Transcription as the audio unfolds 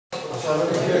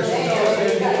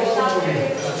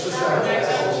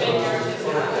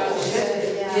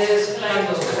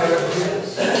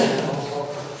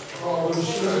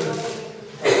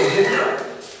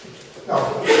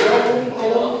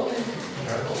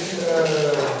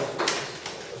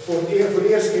Voor de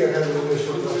eerste keer hebben we dus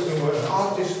wat noemen we een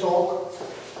artist talk.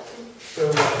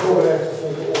 Voorbereid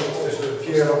gevonden op onze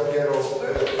Pietro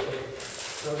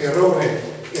Perrone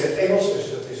in het Engels,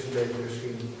 dus dat is een beetje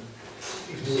misschien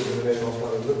iets moeilijker in het Nederlands,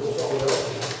 maar dat lukt ons allemaal wel.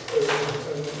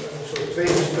 Een soort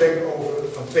tweegesprek over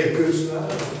van twee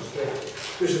kunstenaars, een gesprek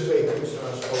tussen twee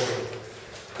kunstenaars over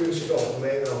kunst in het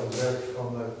algemeen en over het werk van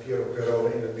Pietro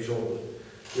Perrone in het bijzonder.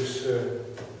 Dus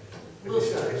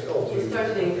het is altijd.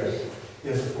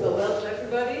 Yes, well, welcome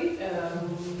everybody.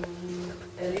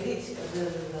 And indeed,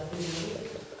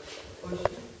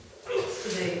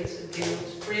 today it's again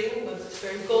spring, but it's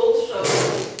very cold, so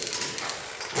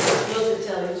it's not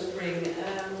Italian spring.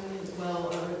 Well,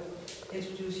 I'll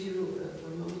introduce you for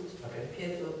a moment. Okay.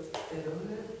 Pietro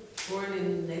Perrone, born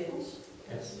in Naples.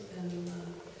 Yes. And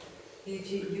you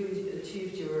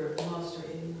achieved your master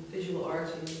in visual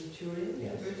arts in Turin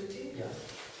University. Yes.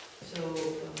 So.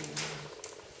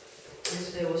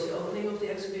 Yesterday was the opening of the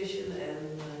exhibition,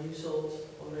 and you sold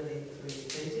already 3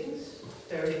 paintings.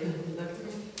 Very lucky.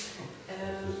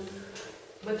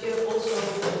 But you have also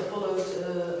followed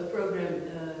a program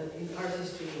in art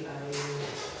history I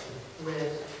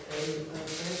read.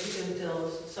 Perhaps you can tell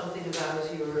us something about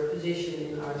your position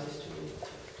in art history,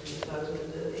 about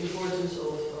the importance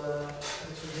of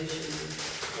exposition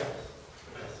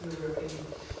you're working.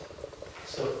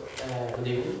 So, good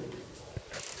evening.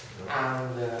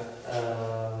 And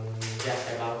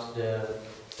about the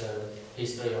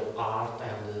history of art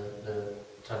and the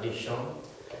tradition.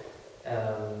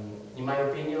 In my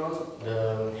opinion,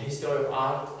 the history of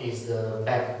art is the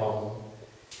backbone.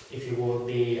 If you want to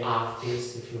be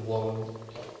artist, if you want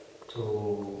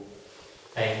to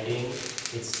painting,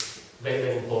 it's very,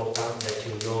 very important that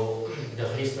you know the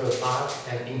history of art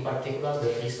and in particular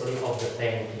the history of the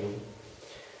painting.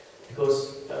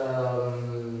 Because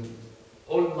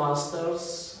old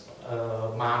masters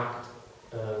marked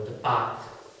the path,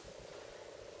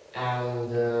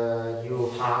 and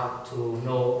you have to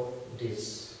know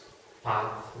this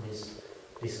path,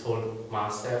 these old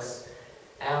masters.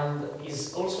 And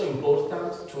it's also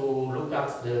important to look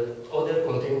at the other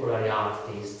contemporary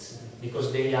artists,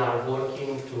 because they are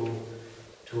working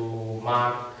to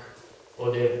mark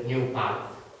other new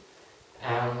path.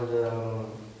 And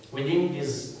within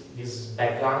this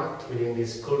background, within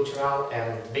this cultural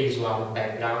and visual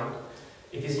background,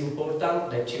 it is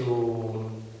important that you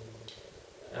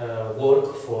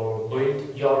work for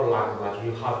build your language.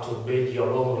 You have to build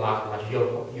your own language.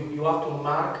 You have to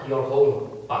mark your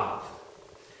own path.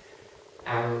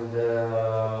 And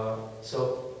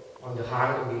so on the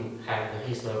hand we have the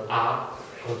history of art,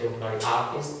 contemporary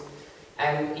artists,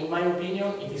 and in my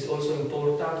opinion it is also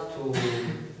important to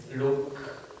look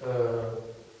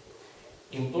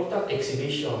important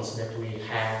exhibitions that we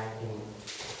have in,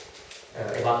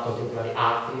 about contemporary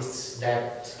artists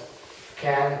that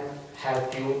can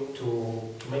help you to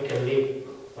make a leap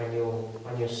when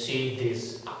you see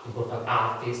these important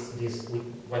artists.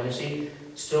 When you see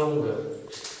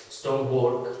strong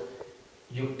work,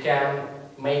 you can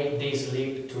make this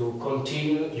leap to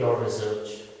continue your research.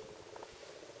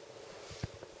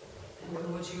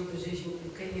 And what's your position?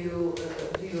 Can you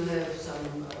do you have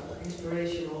some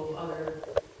inspiration of other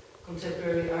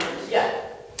contemporary artists?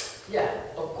 Yeah.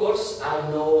 Of course, I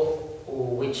know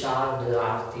which are the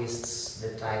artists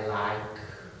that I like,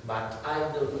 but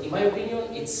in my opinion,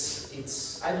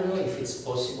 I don't know if it's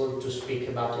possible to speak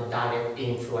about a direct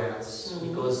influence,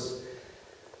 because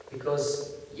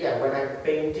when I'm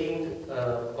painting,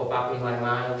 pop up in my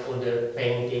mind other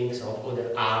paintings of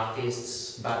other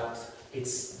artists, but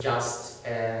it's just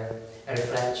a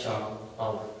reflection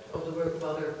of the work of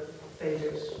other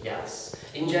painters. Yes.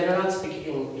 In general,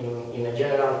 speaking in a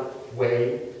general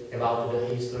way about the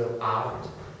history of art,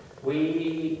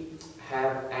 we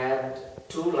have had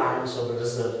 2 lines of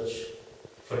research.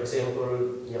 For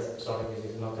example, sorry, this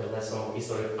is not a lesson of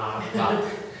history of art, but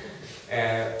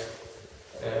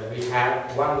we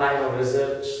have 1 line of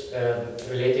research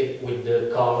related with the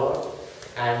color,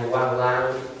 and 1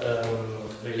 line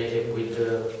related with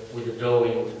the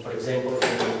drawing. For example,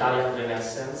 in the Italian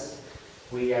Renaissance,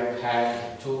 we have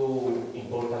had 2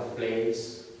 important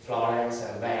plays, Florence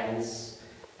and Venice,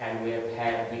 and we have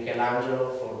had Michelangelo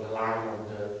for the line of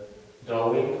the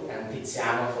drawing and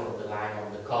Tiziano for the line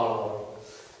of the color.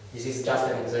 This is just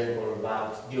an example,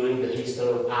 but during the history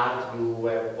of art,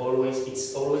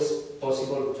 it's always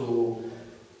possible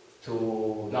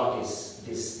to notice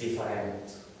this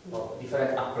different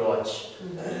approach.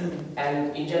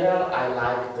 And in general, I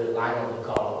like the line of the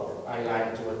color. I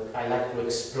like to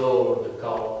explore the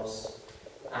colors,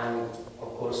 and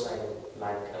of course I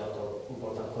like a lot of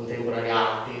important contemporary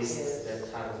artists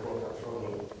that are important for me.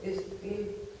 Can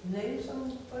you name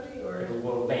somebody or?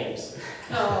 Well, names.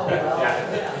 Oh, well,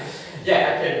 yeah. Yeah,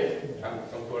 I can.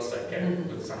 Of course, I can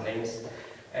put some names.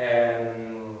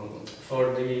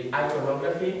 For the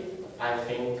iconography, I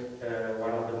think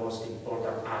one of the most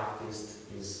important artists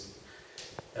is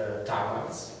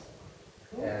Timmermans.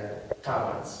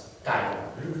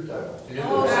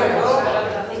 Oh, sorry.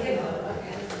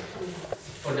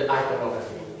 For the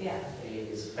iconography, Yeah. he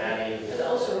is very. And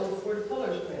also for the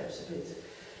colors, perhaps a bit.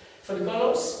 For the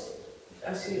colors,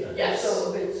 I see. Yes. Also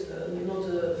a bit, not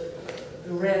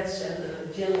the reds and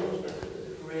the yellows, but the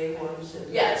grey ones.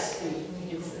 And yes,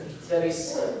 there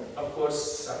is, of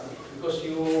course, because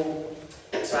you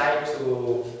try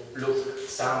to look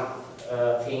some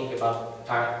think about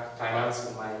Timmermans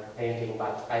in my painting,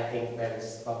 but I think that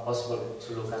is not possible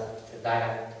to look at the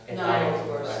direct. No, of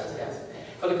course. Yes.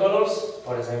 For the colors,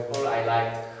 for example, I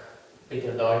like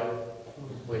Peter Perrone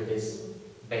with this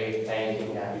big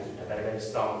painting and a very, very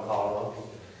strong color.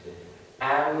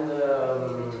 And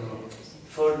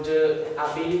for the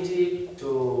ability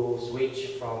to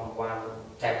switch from one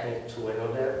technique to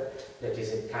another, that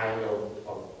is a kind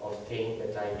of thing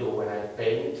that I do when I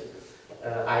paint.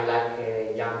 I like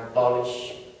a young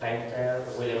Polish painter,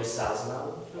 William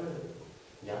Sasnal.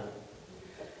 Yeah.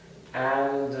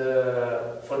 And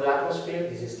for the atmosphere,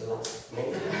 this is the last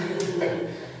name.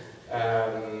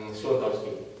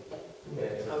 Słodowski.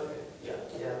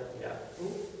 Yeah.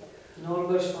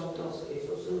 Norbert Słodowski is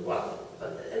also. Wow.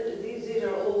 But these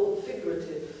are all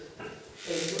figurative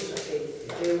paintings, I think.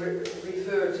 They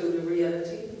refer to the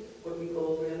reality, what we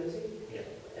call reality. Yeah.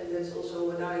 And that's also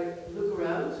when I look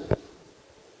around.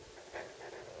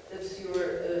 That's your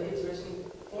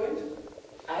interesting point.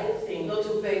 I think Not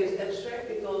to paint abstract,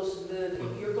 because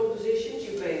your compositions,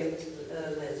 you paint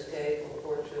landscape or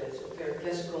portraits, very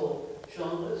classical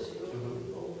genres,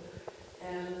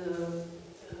 and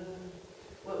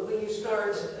well, when you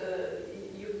start,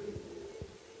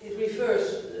 it refers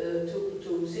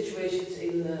to situations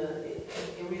in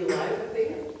real life, I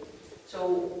think. So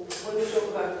when you talk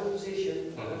about composition,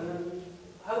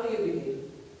 how do you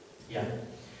begin? Yeah,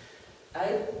 I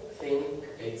think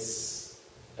it's.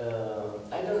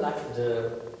 I don't like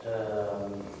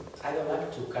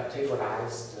to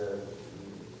categorize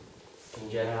in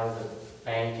general the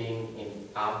painting in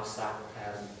abstract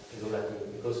and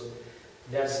figurative, because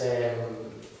there's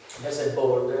a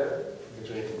border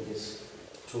between these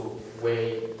two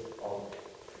ways of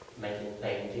making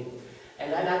painting,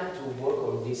 and I like to work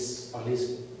on this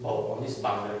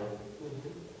boundary.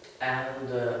 And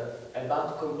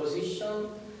about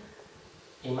composition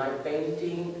in my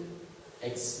painting.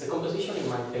 The composition in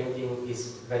my painting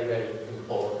is very, very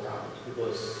important,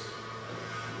 because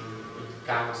it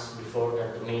comes before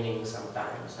the meaning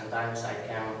sometimes. Sometimes I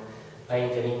can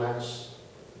paint an image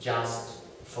just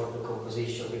for the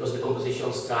composition, because the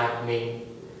composition strikes me.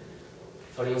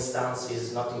 For instance,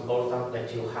 it's not important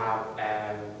that you have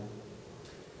an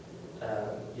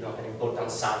important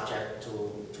subject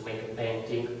to make a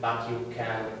painting, but you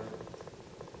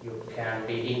can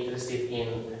be interested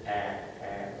in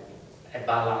a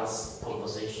balanced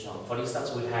composition. For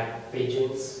instance, we have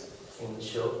pigeons in the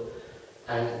show,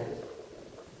 and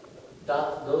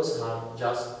those are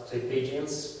just 3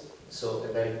 pigeons, so a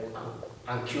very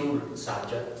uncool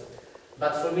subject.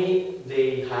 But for me,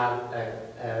 they have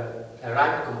a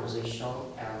right composition,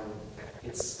 and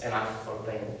it's enough for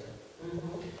paint.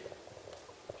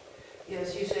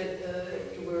 Yes, you said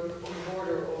you work on the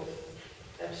border of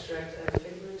abstract and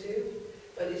figurative,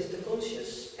 but is it a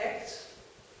conscious act?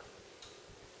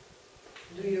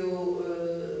 Do you?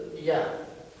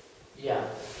 Yeah,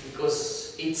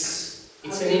 because it's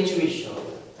an intuition.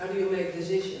 How do you make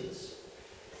decisions?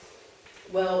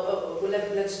 Well,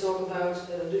 let's talk about.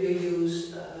 Do you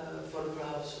use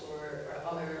photographs or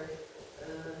other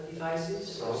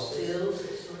devices or stills?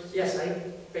 Yes,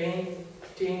 I'm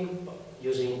painting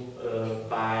using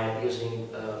by using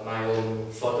my own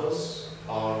photos,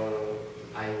 or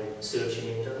I search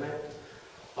in internet,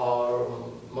 or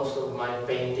most of my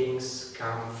paintings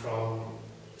come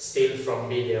still from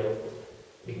video,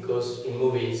 because in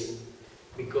movies,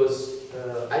 because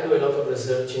I do a lot of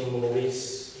research in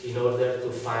movies in order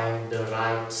to find the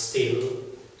right still,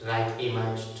 right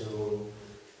image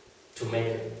to make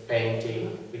a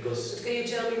painting. Because can you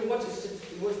tell me what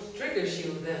triggers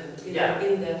you then in that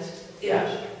image?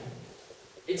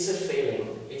 it's a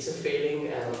feeling. It's a feeling,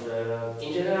 and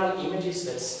in general, images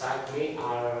that strike me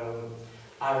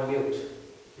are mute.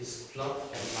 It's not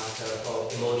a matter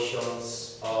of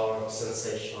emotions or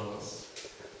sensations.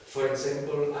 For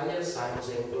example, I have some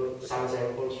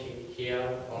examples here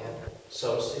of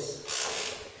sources.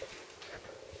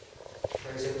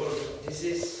 For example, this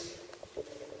is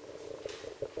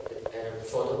a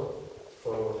photo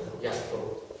for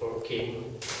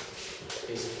Kim.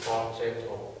 This portrait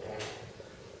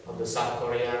of the South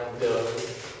Korean girl,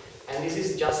 and this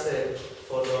is just a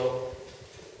photo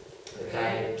that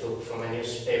I took from a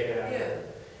newspaper. Yeah.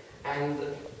 And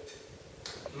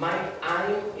my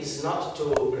aim is not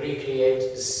to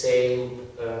recreate the same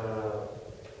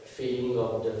feeling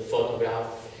of the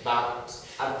photograph, but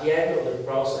at the end of the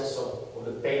process of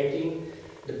the painting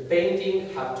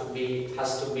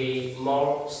has to be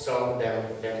more strong than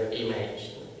the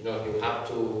image. You know, you have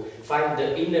to find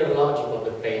the inner logic of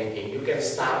the painting. You can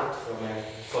start from a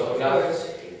photograph,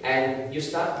 and you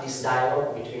start this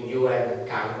dialogue between you and the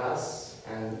canvas,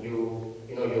 and you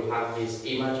have this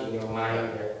image in your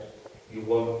mind that you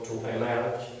want to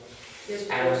emerge. Yes,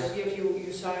 because you have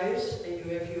your size and you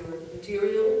have your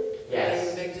material, Yes. and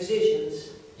you make decisions.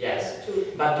 Yes,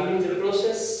 but during the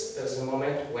process, there's a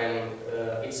moment when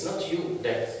it's not you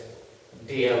that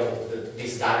deal with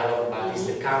this dialogue, but it's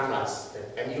the canvas,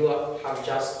 and you have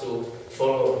just to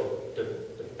follow the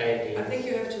painting. I think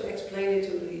you have to explain it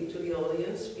to the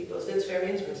audience, because that's very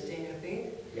interesting, I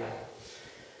think. Yeah.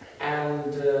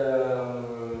 And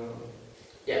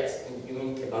yes, you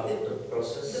mean about the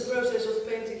process? The process of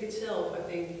painting itself, I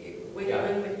think, when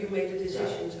you make the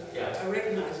decisions, Yeah. I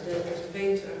recognize that as a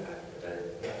painter, but I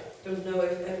don't know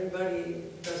if everybody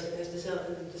has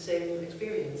the same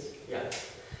experience. Yeah.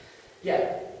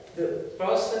 Yeah. The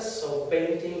process of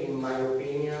painting, in my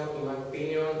opinion,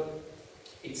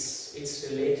 it's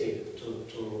related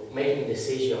to making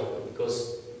decision,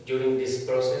 because during this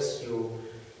process you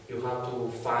have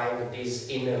to find this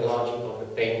inner logic of the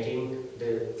painting,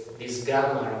 this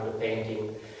grammar of the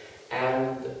painting,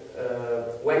 and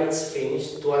when it's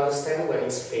finished, to understand when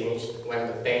it's finished, when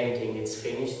the painting is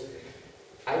finished,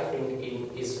 I think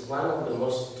it is one of the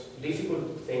most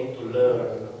difficult things to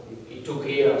learn. It took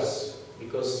years,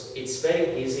 because it's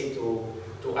very easy to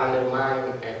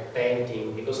undermine a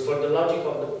painting, because for the logic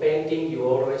of the painting you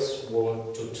always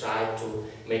want to try to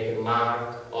make a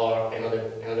mark or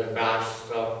another brush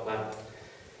stroke, but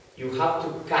you have to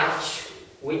catch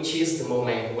which is the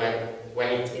moment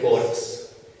when it works.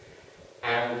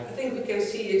 And I think we can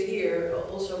see it here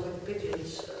also with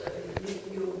pigeons.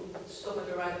 You stop at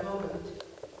the right moment.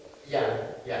 yeah.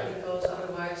 Because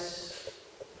otherwise,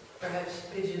 perhaps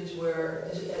pigeons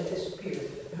had disappeared.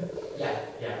 Yeah.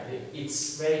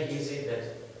 It's very easy that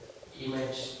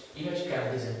image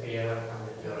can disappear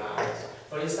under your eyes.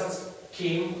 For instance,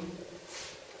 Kim,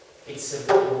 it's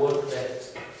a work that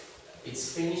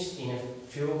it's finished in a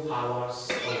few hours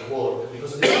of work,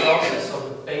 because the process of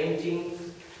the painting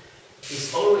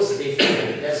is always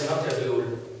different. There's not a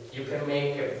rule. You can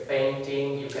make a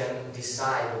painting, you can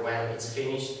decide when it's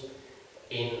finished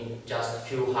in just a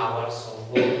few hours of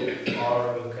work,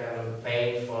 or you can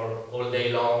paint for all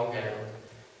day long, and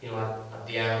at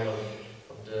the end of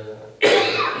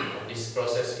this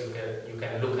process you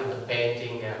can look at the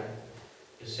painting and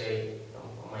you say, oh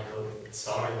my God, it's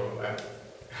horrible, I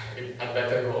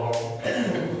better go home.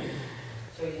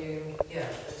 So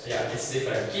it's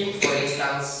different. Kim, for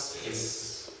instance,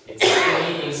 it's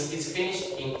finished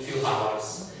in a few hours.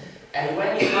 And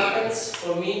when it happens,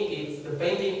 for me, the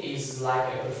painting is like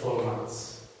a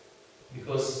performance,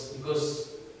 because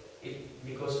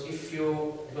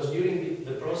during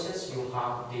the process you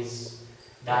have this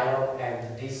dialogue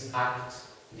and this act,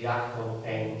 the act of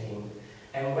painting,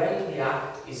 and when the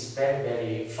act is very,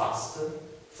 very fast,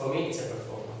 for me it's a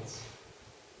performance.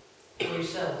 For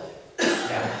yourself.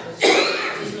 Yeah.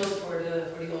 It's not for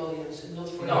the audience, not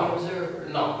for the observer.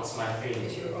 No, it's my feeling.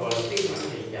 It's your own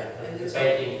feeling. Yeah. The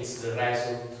painting is the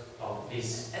result of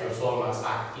this performance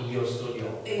act in your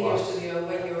studio. In your studio,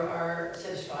 when you are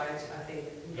satisfied, I think.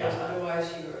 Because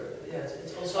otherwise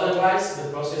it's also. Otherwise the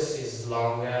process is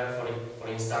longer. For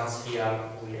instance, here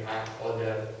we have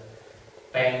other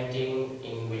painting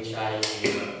in which I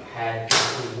had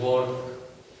to work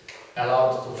a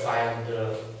lot to find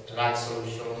the right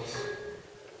solutions.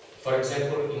 For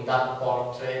example, in that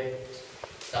portrait,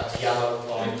 that yellow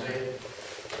portrait,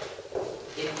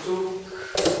 it took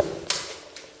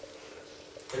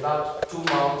about 2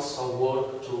 months of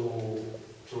work to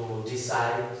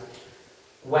decide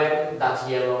when that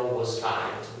yellow was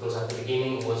right, because at the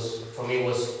beginning for me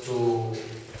was too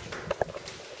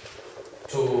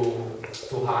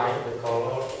too high, the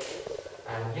color,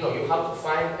 and you have to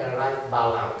find a right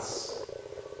balance,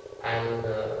 and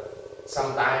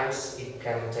sometimes it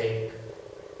can take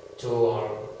 2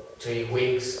 or 3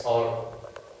 weeks or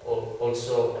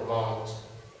also a month.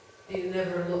 You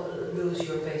never lose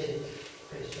your patience.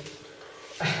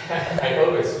 I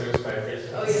always lose my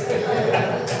patience. Oh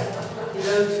yeah. You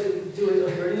don't do it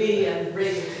on your knee and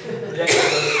break it. Yeah,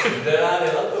 because there are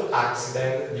a lot of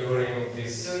accidents during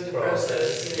this During the process.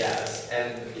 process, Yes,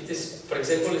 and it is, for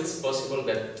example, it's possible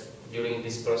that during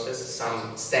this process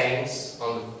some stains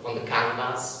on the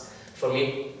canvas for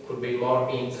me could be more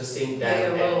interesting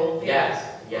than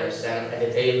than a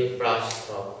detailed brush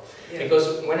stroke. Yeah. Because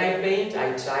when I paint,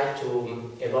 I try to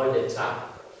avoid the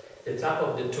trap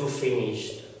of the too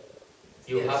finished.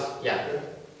 You have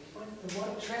The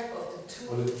one track of the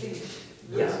two finished.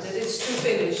 Yeah. That it's too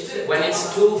finished. When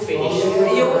it's too finished.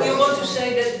 You want to say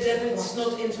that it's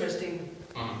not interesting.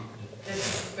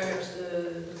 That's perhaps the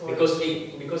point.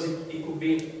 Because it could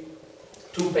be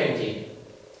too painted.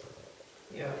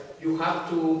 Yeah. You have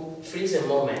to freeze a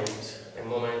moment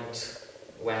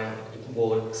when it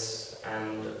works,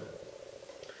 and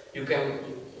you can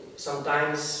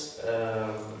sometimes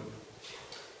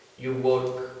you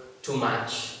work too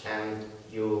much and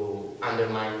you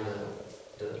undermine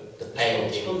the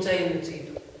painting. Spontaneity.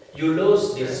 You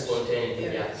lose this spontaneity.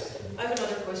 Yeah. Yes. I have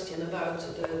another question about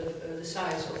the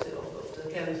size of the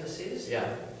canvases. Yeah.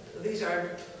 These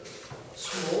are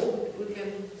small, we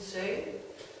can say.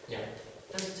 Yeah.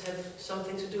 Does it have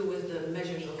something to do with the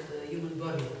measures of the human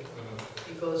body?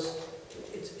 Because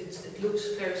it looks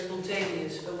very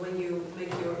spontaneous, but when you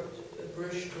make your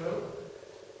brush stroke,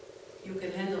 you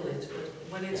can handle it. But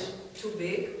when it's too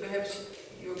big, perhaps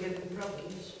you're getting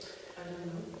problems. I don't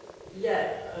know. Yeah.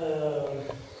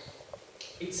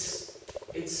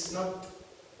 It's not.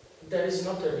 There is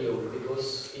not a rule, because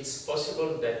it's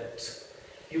possible that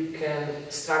you can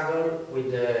struggle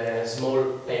with a small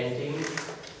painting,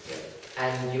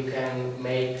 and you can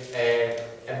make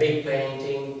a big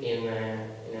painting in a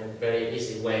very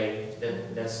easy way.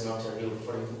 That's not a rule.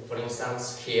 For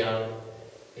instance, here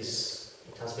it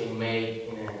has been made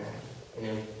in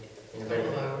a very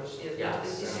Couple hours. Yeah.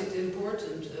 Is it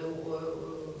important?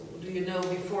 Do you know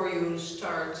before you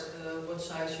start what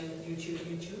size you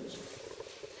choose?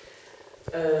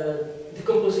 The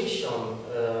composition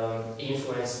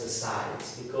influences the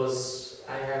size, because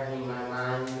I have in my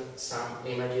mind some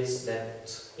images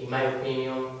that, in my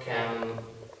opinion, can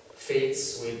fit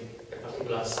with a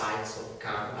particular size of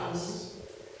canvas.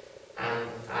 And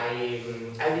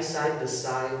I decide the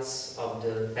size of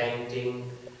the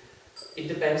painting. It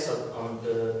depends on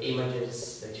the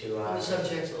images that you are. On the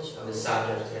subject also. On the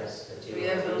subject, yes. That Do you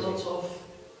have a lot of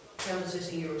canvases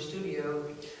in your studio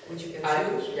which you can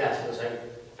choose? Yes, because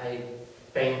I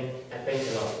paint a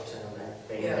lot, and I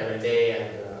paint Yeah. every day,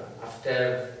 and after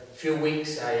a few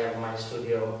weeks I have my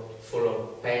studio full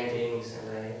of paintings, and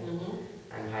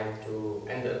I have to,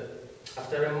 and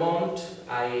after a month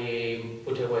I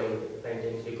put away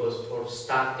paintings, because for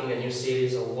starting a new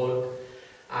series of work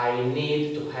I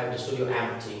need to have the studio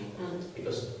empty,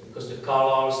 because the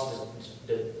colors,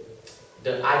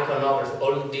 the iconography,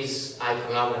 all this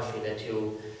iconography that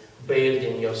you build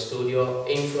in your studio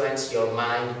influence your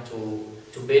mind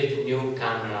to build new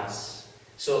cameras.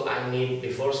 So I need,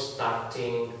 before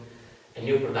starting a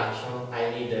new production, I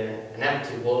need an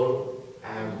empty wall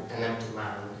and an empty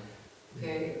mind.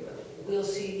 Okay, we'll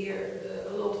see here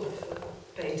a lot of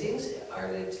paintings.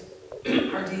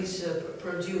 Are these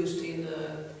produced in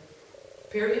a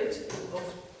period of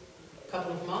a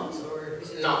couple of months, or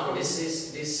is it? No,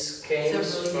 this came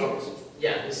from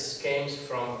this came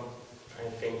from, I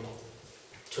think,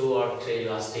 2 or 3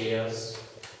 last years,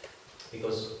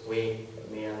 because me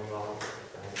and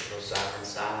Rosa and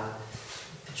Sarah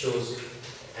choose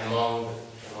among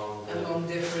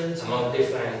different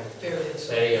periods.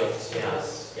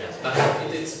 Yes. But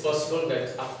it's possible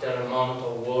that after a month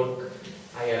of work,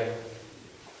 I have,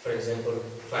 for example,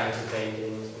 20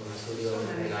 paintings in my studio,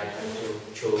 and I have to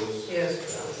choose.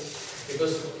 Yes.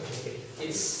 Because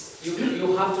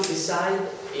you have to decide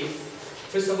if,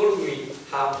 first of all, we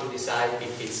have to decide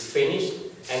if it's finished,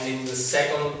 and in the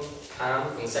second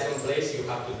place, you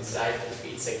have to decide if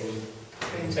it's a good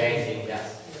painting. Yes.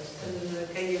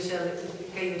 And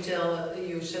can you tell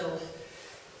yourself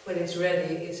when it's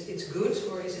ready, it's good,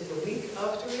 or is it a week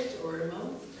after it, or a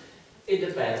month? It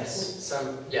depends.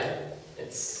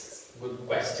 It's a good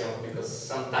question, because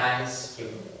sometimes you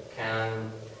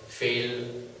can feel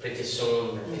pretty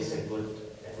soon that it's a good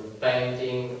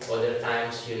painting. Other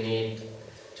times you need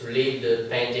to leave the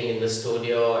painting in the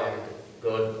studio and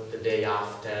go the day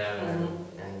after,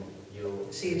 and you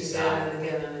see it design. again and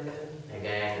again and again.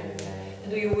 Again and again.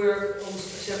 And do you work on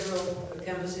several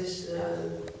canvases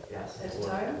Yes, at a work.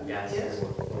 time? Yes, Yes.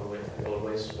 I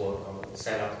always work on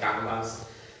several canvas.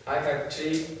 I have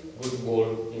 3 good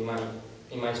walls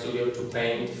in my studio to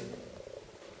paint.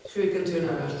 So you can turn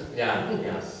around. Yeah,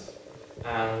 yes.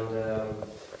 And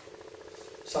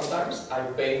sometimes I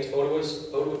paint always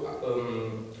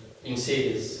in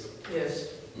series. Yes.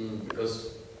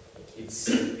 Because it's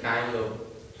a kind of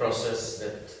process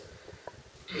that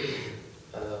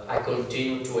I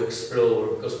continue to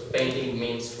explore, because painting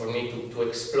means for me to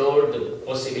explore the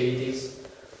possibilities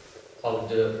of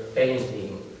the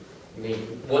painting. I mean,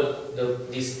 what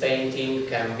this painting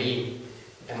can be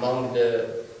among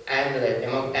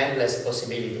endless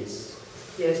possibilities.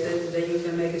 Yes, then you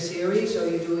can make a series, so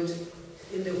you do it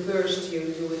in the first, you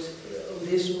do it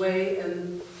this way,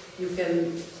 and you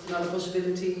can, another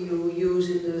possibility you use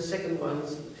in the second one.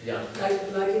 Yeah.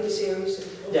 Like in the series?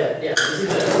 Yeah, this is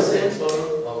an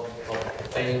example of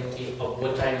painting, of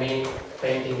what I mean,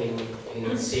 painting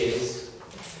in series.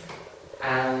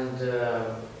 And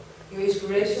your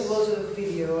inspiration was a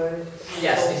video.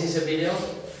 yes, this is a video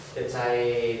that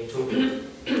I took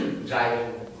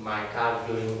driving my car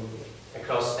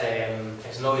across a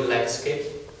snowy landscape,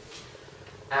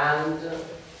 and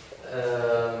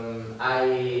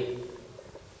I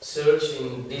searched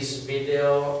in this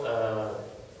video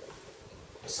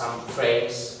some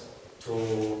frames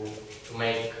to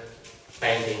make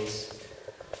paintings.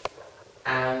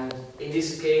 And in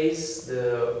this case,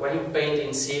 when you paint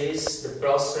in series, the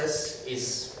process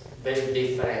is very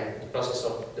different. The process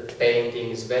of the painting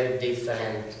is very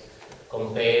different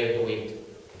compared with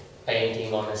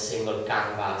painting on a single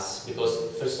canvas.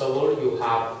 Because first of all, you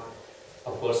have,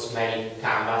 of course, many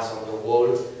canvases on the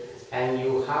wall, and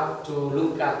you have to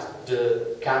look at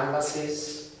the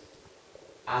canvases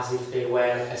as if they were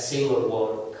a single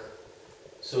work.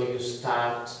 So you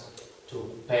start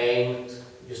to paint.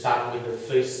 You start with the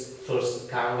first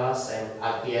canvas, and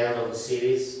at the end of the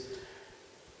series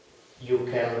you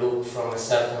can look from a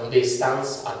certain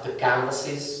distance at the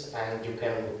canvases and you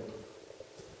can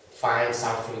find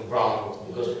something wrong,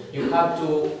 because you have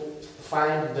to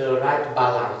find the right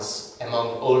balance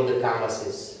among all the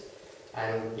canvases,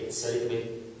 and it's a little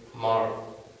bit more,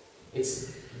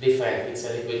 it's different, it's a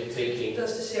little bit tricky.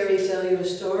 Does the series tell you a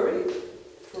story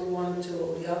from one to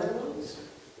the other ones?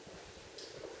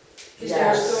 Is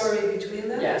there a story between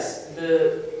them? Yes,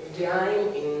 the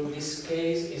aim in this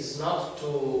case is not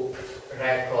to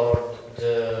record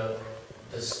the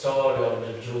story of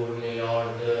the journey or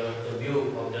the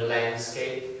view of the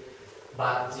landscape,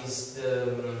 but is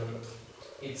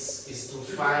to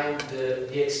find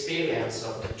the experience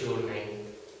of the journey.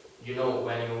 You know,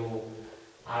 when you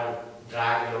are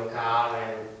driving your car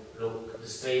and look the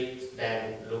street,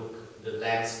 then look the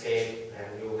landscape,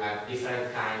 and you have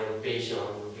different kind of vision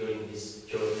during this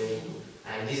journey,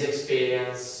 and this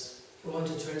experience you want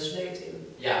to translate in.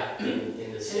 Yeah,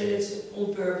 in the series. And it's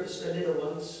on purpose, the little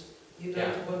ones. You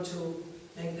don't want to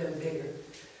make them bigger.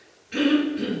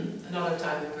 Another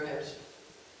time, perhaps.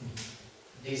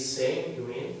 This same, you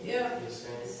mean? Yeah. This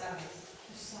same. The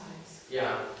size.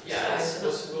 Yeah, it's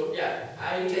possible. Yeah,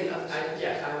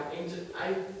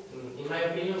 in my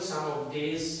opinion, some of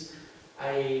these,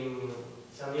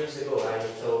 some years ago, I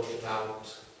thought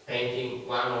about painting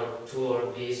one or two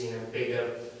of these in a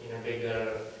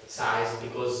bigger size,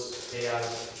 because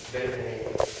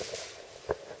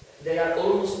they are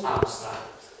almost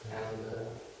abstract, and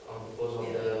because of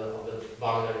the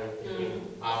boundary between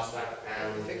abstract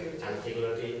and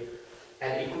figurative.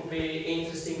 And it could be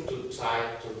interesting to try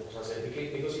to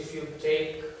translate, because if you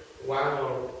take one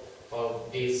of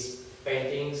these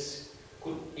paintings,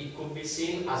 it could be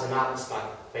seen as an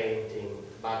abstract painting,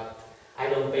 but I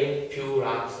don't paint pure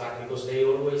abstract, because they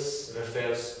always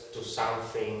refer to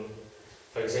something.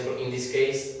 For example, in this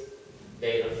case,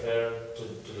 they refer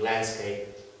to landscape.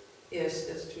 Yes,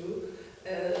 that's true.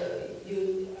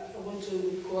 I want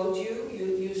to quote you.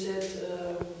 You said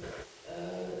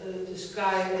the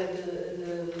sky and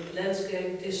the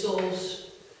landscape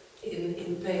dissolves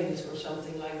in paint or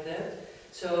something like that.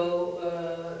 So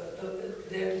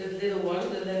the little one,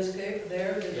 the landscape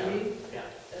there, the tree.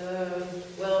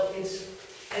 Well, it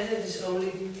is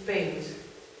only paint.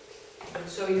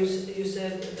 So you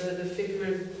said the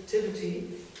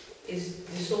figurativity is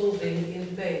dissolving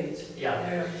in paint. Yeah.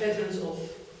 There are patterns of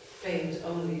paint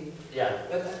only. Yeah.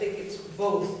 But I think it's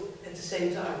both at the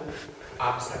same time.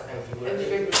 Abstract and And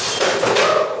figurative.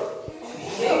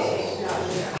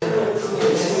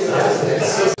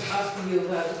 Asking you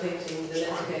about painting the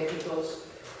landscape, because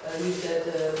You said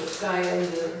the sky and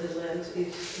the land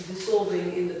is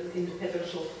dissolving in the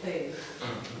petals of paint.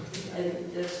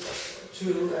 And that's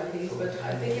true, I think, but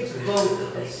I think it's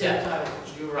both at the same time.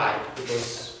 You're right,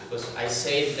 because I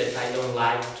said that I don't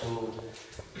like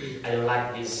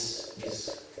this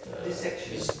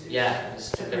section.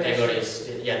 These two categories,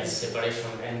 this separation,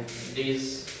 and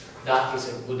that is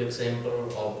a good example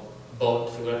of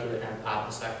both figurative and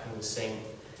abstract in the same.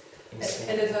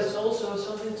 And it has also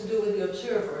something to do with the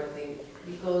observer, I think,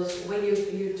 because when you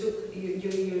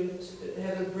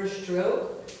have a brush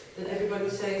stroke, then everybody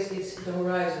says it's the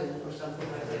horizon or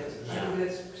something like that. I think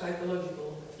that's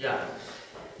psychological. Yeah.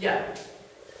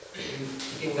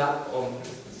 Picking up on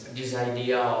this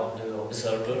idea of the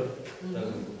observer,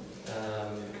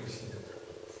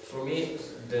 for me,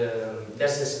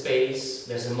 there's a space,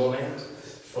 there's a moment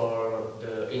for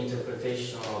the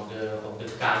interpretation of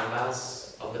the canvas,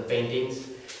 of the paintings,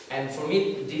 and for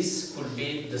me this could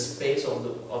be the space of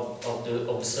the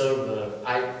observer.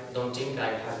 I don't think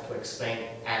I have to explain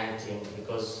anything,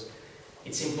 because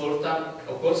it's important.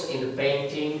 Of course, in the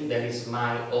painting there is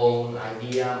my own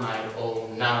idea, my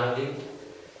own narrative,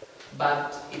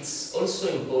 but it's also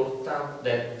important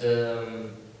that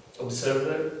the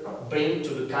observer bring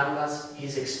to the canvas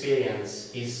his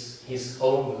experience, his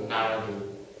own narrative.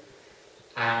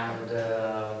 And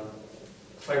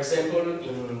for example,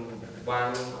 in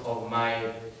one of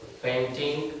my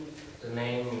painting, the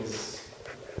name is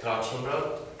Crouching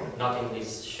Road, not in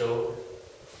this show,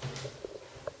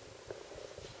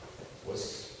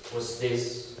 was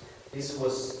this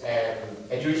was a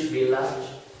Jewish village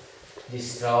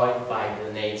destroyed by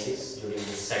the Nazis during the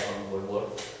Second World War.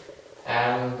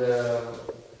 And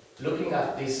looking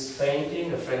at this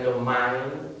painting, a friend of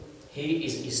mine, he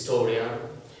is a historian,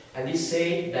 and he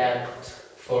said that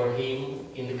for him,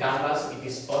 in the canvas, it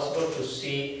is possible to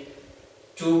see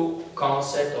two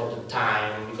concepts of the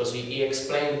time, because he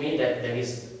explained me that there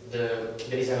is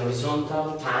an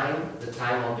horizontal time, the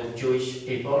time of the Jewish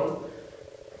people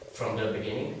from the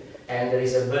beginning, and there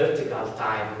is a vertical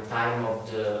time, the time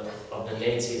of the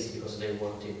Nazis, because they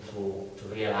wanted to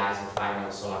realize the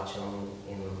final solution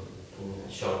in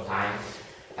a short time.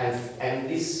 And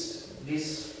this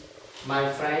my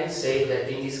friend said that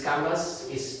in this canvas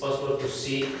it's possible to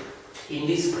see in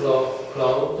this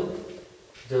cloud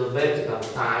the vertical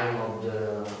time of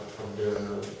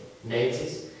the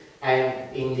Nazis,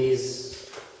 and in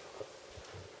this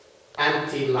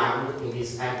empty land, in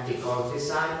this empty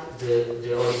countryside,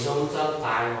 the horizontal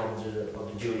time of the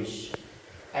Jewish.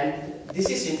 And this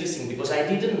is interesting because I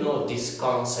didn't know this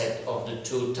concept of the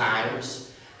two times,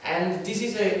 and this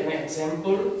is an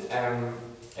example,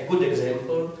 a good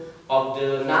example of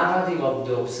the narrative of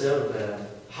the observer.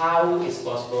 How is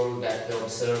possible that the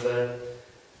observer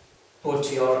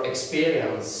put your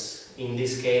experience in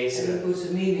this case? And it puts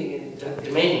a meaning in it.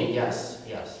 The meaning, yes.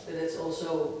 But that's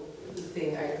also the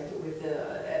thing.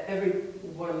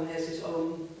 Everyone has his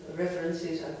own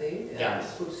references, I think, and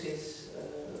puts his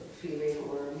feeling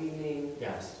or meaning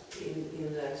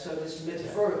in that. So it's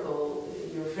metaphorical.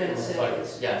 Your friend said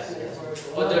it's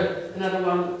metaphorical. Another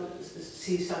one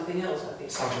sees something else, I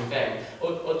think. Something there.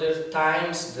 Other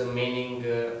times the meaning,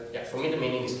 for me the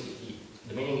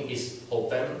meaning is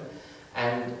open,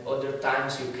 and other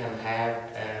times you can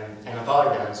have an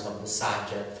avoidance of the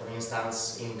subject. For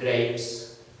instance, in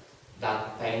Grapes,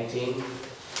 that painting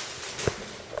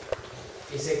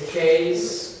is a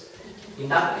case. In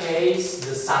that case,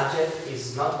 the subject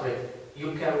is not.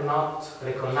 You cannot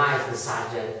recognize the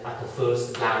subject at the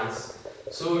first glance.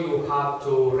 So you have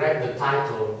to read the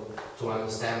title to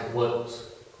understand what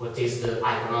is the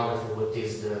iconography, what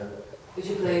is the. But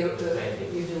you play with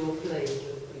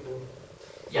people.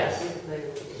 Yes.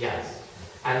 Yes.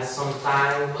 And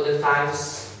sometimes, other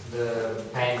times, the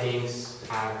paintings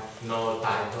have no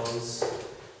titles,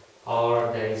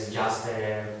 or there is just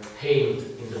a hint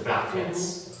in the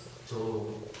brackets to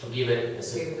give it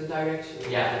the direction.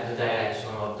 Yeah, the direction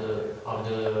of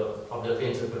the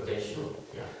interpretation.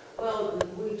 Yeah. Well,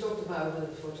 we talked about the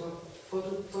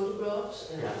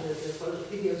photographs and the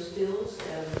video stills,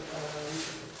 and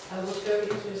I was very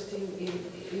interested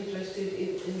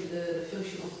in the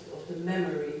function of the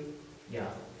memory. Yeah.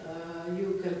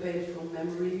 You can paint from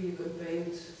memory. You can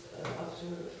paint after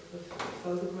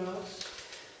photographs.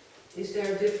 Is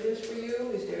there a difference for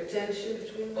you? Is there a tension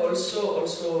between them?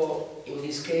 Also, in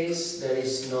this case, there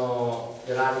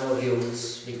are no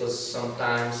rules, because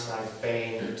sometimes I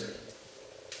paint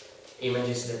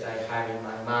images that I have in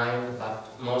my mind, but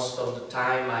most of the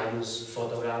time I use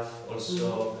photograph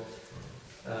also.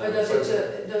 But does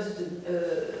it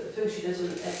function as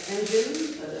an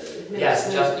engine, It makes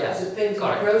Yes, just yes, the painting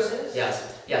correct. process.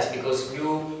 Yes, because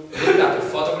you look at the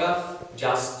photograph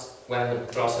just when the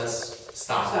process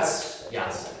starts.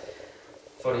 Yes.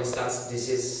 For instance, this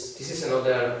is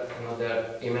another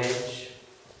image.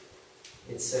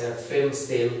 It's a film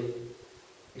still.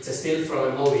 It's a still from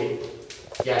a movie.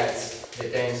 Yes, the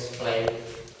dance play.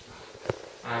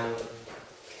 And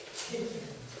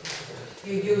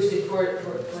You used it for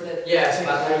that. yes,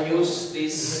 but I use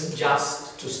this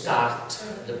just to start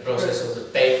the process of the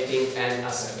painting, and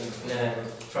as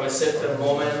from a certain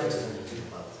moment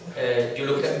you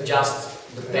look at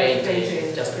just the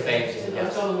painting, just the painting. It's an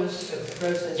Yes. autonomous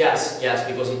process. Yes,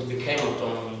 because it became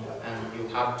autonomy, and you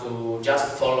have to just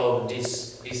follow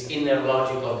this inner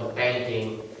logic of the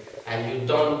painting, and you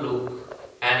don't look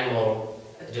anymore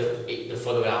the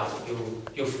photograph.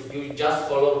 You just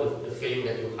follow the feeling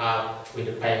that you have with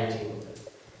the painting.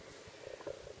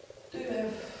 Do you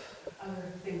have other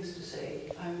things to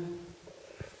say?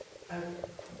 I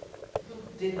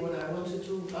did what I wanted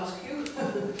to ask you.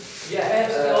 Yeah.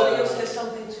 Perhaps the audience has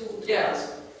something to Yes. ask.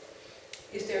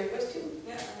 Is there a question?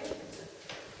 Yeah, okay.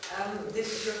 This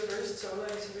is your first solo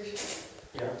exhibition.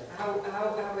 Yeah.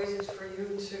 How is it for you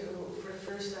to, for the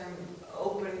first time,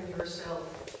 open yourself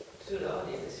to the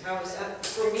audience? How is that?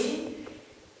 For me,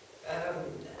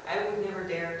 I would never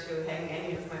dare to hang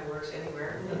any of my works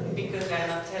anywhere because I'm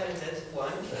not talented,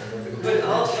 one. But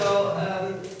also,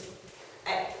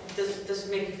 does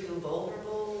it make you feel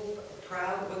vulnerable,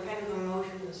 proud? What kind of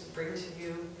emotion does it bring to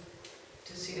you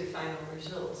to see the final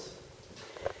results?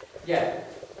 Yeah.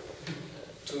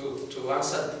 To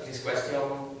answer this question,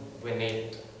 we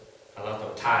need a lot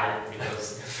of time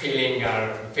because feelings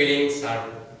are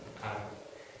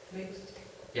Mixed.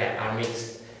 are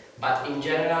mixed. But in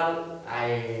general,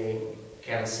 I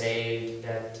can say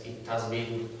that it has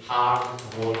been hard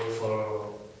to work for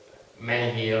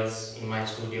many years in my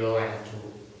studio and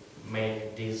to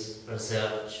make this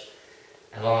research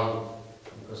alone,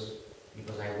 because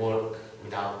I work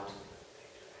without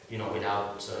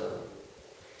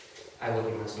I work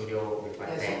in my studio with my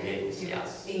Yes, paintings.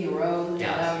 Yes. In your own,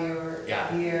 Yes. now you're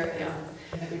Yeah. here. Yeah.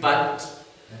 And everything. But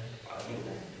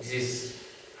this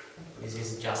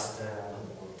is just the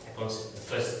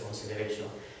first consideration.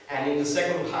 And in the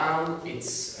second hand,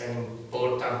 it's an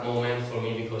important moment for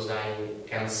me because I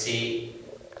can see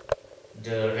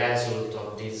the result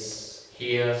of these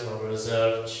years of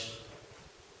research,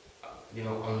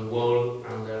 on the wall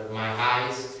under my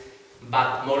eyes,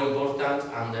 but more important,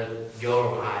 under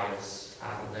your eyes,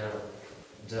 under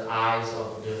the eyes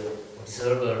of the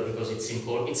observer, because it's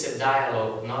important. It's a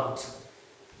dialogue, not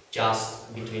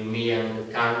just between me and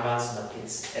the canvas, but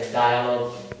it's a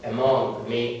dialogue among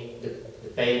me, the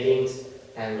paintings,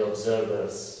 and the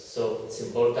observers. So it's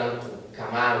important to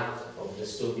come out of the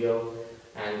studio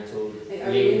and to Hey,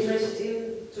 are you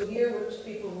interested to hear what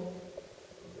people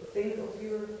think of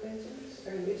your paintings?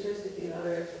 Are you interested in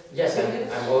other Yes,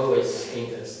 opinions? I'm always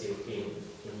interested in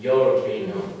your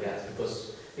opinion, yes,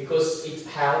 because it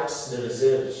helps the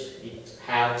research, it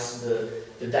helps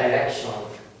the direction of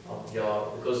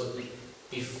because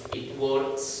if it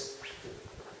works,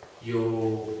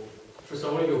 first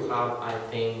of all, you have, I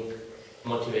think,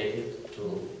 motivated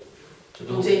to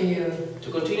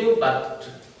continue, but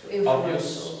to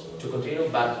influence to continue,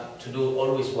 but to do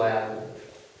always well,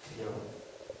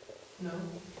 No?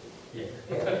 Yeah.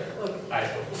 Okay. I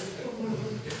hope.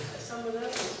 Someone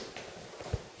else?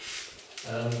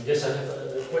 Yes, I have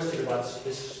a question about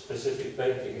this specific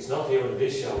painting. It's not here in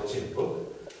this show, it's in the book.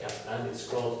 Yeah. And it's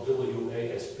called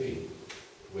WASP,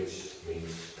 which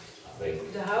means, I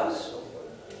think, The house?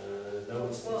 no,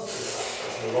 it's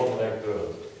a long-legged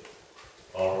bird.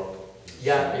 Or...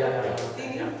 Yeah.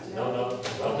 No,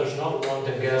 well, there's not one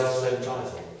that has the same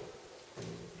title.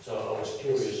 So I was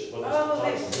curious, what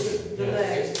is the title? The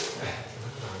legs.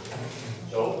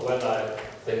 So when I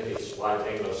think it's white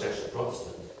Anglo-Saxon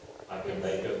Protestant, I can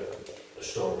make a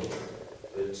story.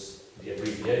 It's, the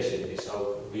abbreviation is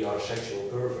how we are sexual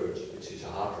perverts, which is a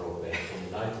hard rock band from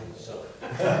the 90s. So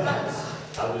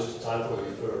how does the title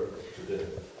refer to the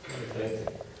painting?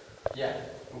 Yeah.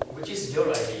 Which is your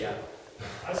idea?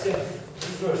 I think the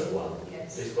first one,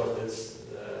 Yes. because it's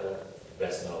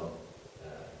best known.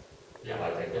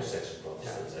 White Anglo-Saxon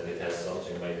Protestants, and it has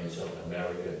something maybe some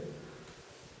American.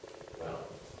 Well,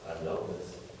 I don't know.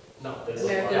 No. That's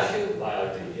American my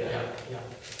idea. Yeah.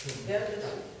 Yeah, that's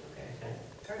okay.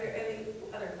 Are there any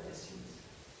other questions?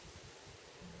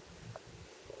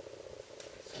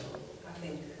 So, I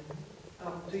think.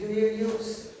 Do you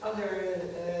use other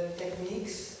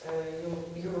techniques?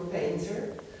 You're a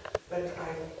painter, but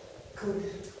I could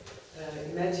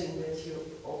imagine that you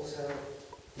also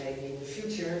maybe in the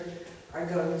future are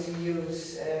going to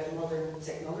use modern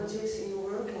technologies in your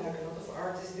work, like a lot of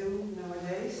artists do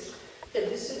nowadays? Yeah,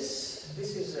 this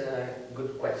is a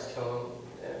good question,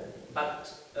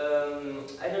 but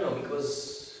I don't know,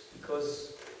 because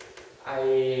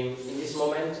in this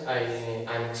moment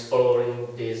I'm exploring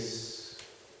this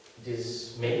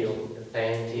medium, the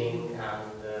painting,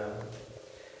 and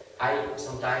I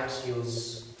sometimes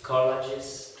use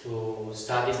collages to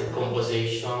study the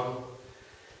composition,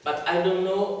 but I don't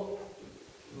know.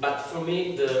 But for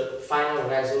me, the final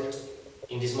result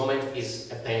in this moment is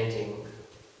a painting,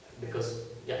 because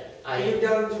You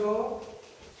don't draw?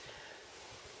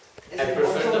 I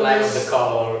prefer the line of the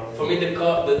color. For me, the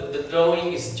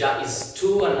drawing is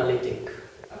too analytic,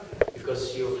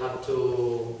 because you have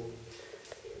to.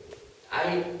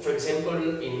 For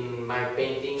example, in my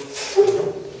paintings,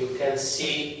 you can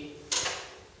see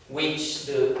which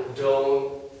the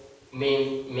drawing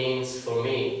means for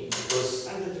me, because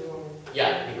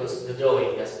because the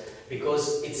drawing, yes,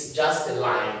 because it's just a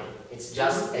line. It's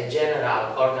just a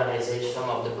general organization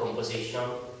of the composition,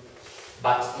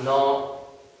 but no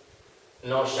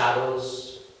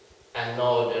shadows and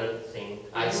no other thing.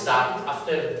 I start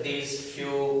after these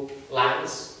few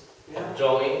lines of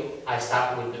drawing. I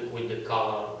start with the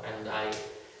color, and I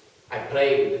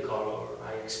play with the color.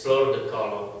 I explore the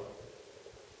color.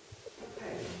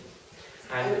 Okay.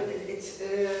 And it's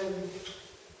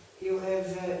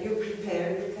you prepare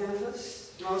the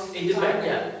canvas most of it the time. depends.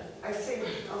 Yeah. I think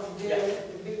of the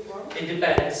big one. It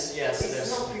depends. Yes.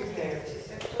 It's not prepared. Is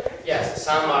that correct? Yes.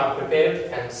 Some are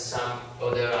prepared, and some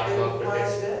other are not And why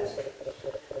is prepared.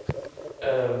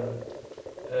 that?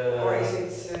 Or is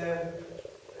it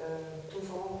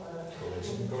toeval?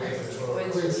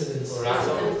 Coincidence.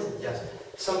 Random. Yes.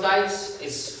 Sometimes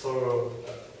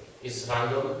it's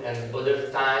random, and other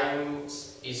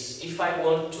times is if I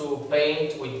want to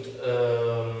paint with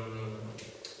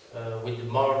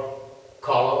more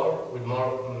color, with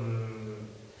more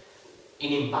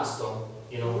in impasto,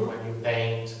 when you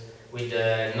paint with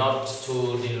not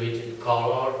too diluted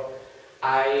color.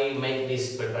 I make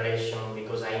this preparation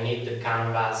because I need the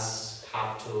canvas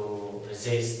have to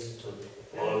resist to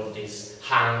all this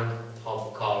hand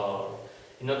of color.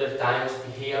 In other times,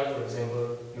 here, for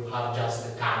example, you have just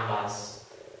the canvas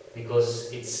because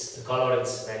the color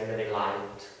is very, very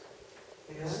light.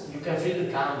 Yeah. You can feel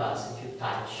the canvas if you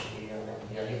touch here and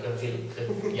here. You can feel the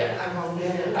I'm on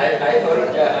there.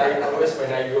 I always,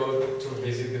 when I go to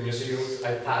visit the museums,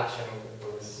 I touch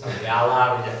and the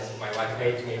alarm. Yes, my wife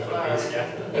hates me for this. Yeah,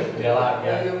 the alarm.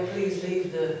 Yeah. Will you please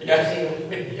leave the Yeah.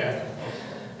 museum? Yeah.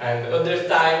 And other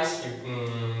times,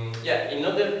 in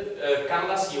other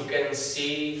canvas you can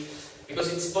see,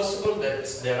 because it's possible that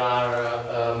there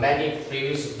are many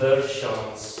previous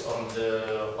versions of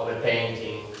a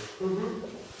painting. Mm-hmm.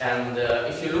 And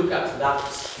if you look at that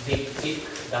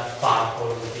diptych, that part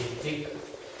or diptych,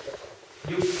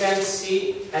 you can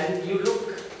see, and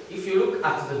if you look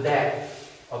at the depth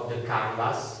of the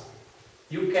canvas,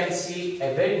 you can see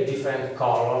a very different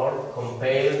color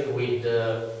compared with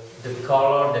the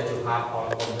color that you have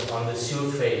on the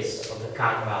surface of the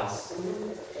canvas.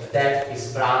 The depth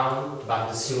is brown, but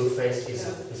the surface is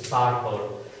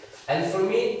purple. And for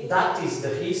me, that is the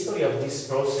history of this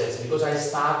process, because I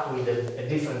start with a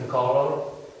different color,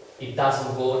 it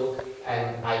doesn't work,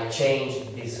 and I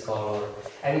change this color.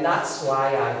 And that's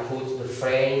why I put the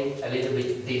frame a little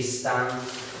bit distant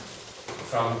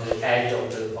from the edge of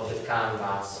the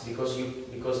canvas,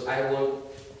 because I want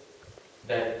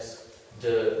that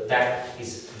the depth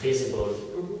is visible,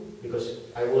 because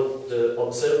I want the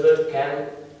observer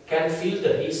can feel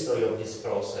the history of this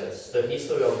process, the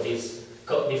history of these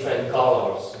different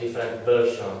colors, different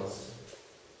versions.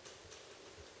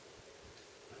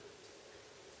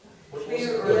 What was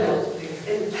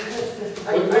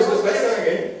the question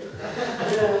again?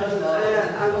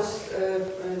 I was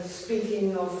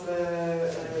speaking of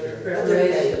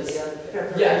Preparation.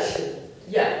 preparation.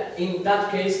 Yeah, in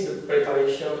that case the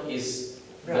preparation is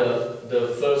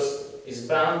the first is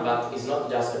brown, but it's not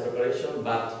just the preparation,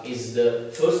 but is the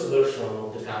first version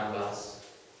of the canvas.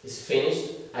 It's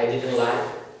finished, I didn't like,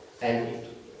 and it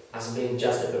has been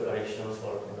just a preparation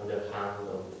for another hand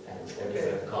and a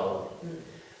different color.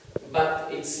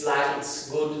 But it's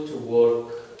good to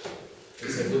work,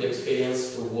 it's a good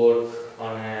experience to work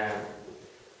on a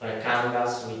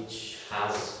canvas which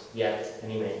has yet an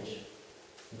image.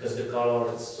 Because the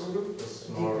color is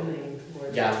more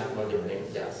Deepening. more deepening,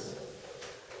 yes.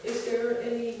 Is there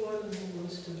anyone who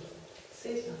wants to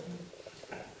say something?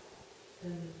 I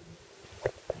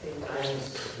think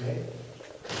Nee.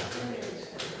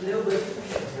 No, but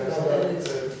Dan is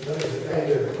het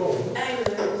einde gekomen.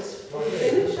 eindelijk.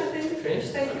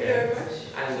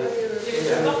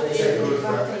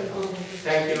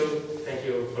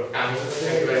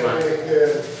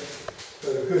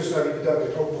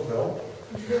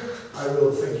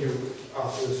 you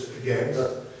afterwards again,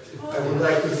 but I would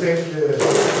like to thank the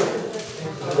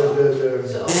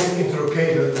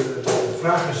interrogator, the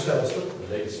vragenstelster,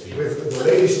 with the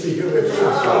lady speaker with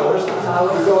flowers,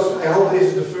 because I hope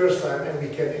this is the first time and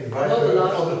we can invite her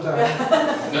another time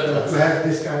to have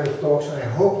this kind of talks, and I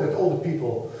hope that all the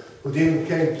people who didn't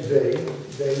came today,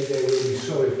 they will be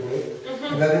sorry for it,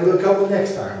 and that they will come the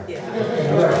next time. Yeah. Thank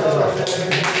you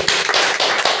very much.